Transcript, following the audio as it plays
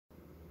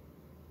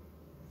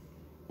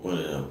What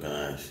up,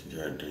 guys?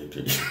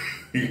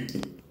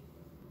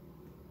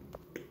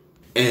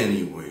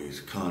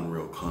 Anyways,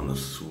 Conrail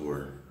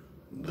Connoisseur,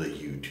 the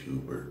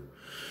YouTuber,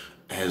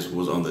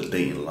 was on the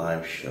Dayton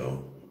Live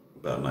show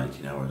about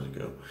 19 hours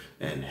ago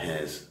and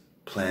has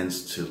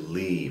plans to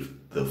leave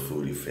the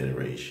Foodie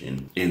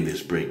Federation in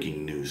this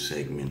breaking news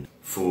segment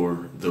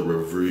for the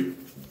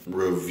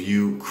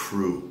review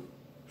crew.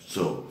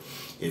 So,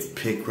 if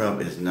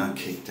picrob is not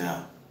kicked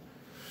out,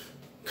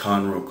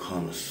 Conrail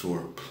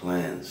Connoisseur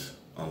plans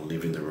on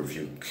leaving the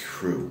review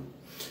crew.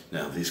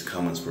 Now, these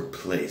comments were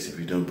placed. If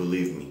you don't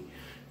believe me,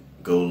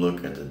 go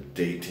look at the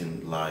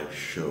Dayton Live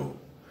show.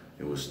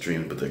 It was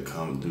streamed, but the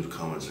new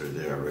comments are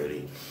there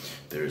already.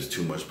 There is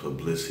too much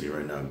publicity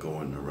right now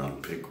going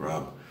around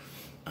picrob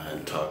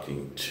and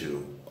talking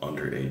to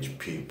underage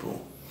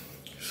people.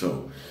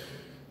 So,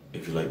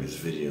 if you like this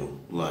video,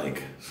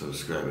 like,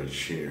 subscribe, and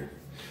share.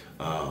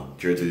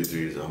 Jared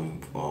 33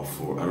 I'm all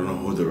for. I don't know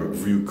who the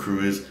review crew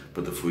is,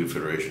 but the Foodie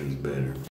Federation is better.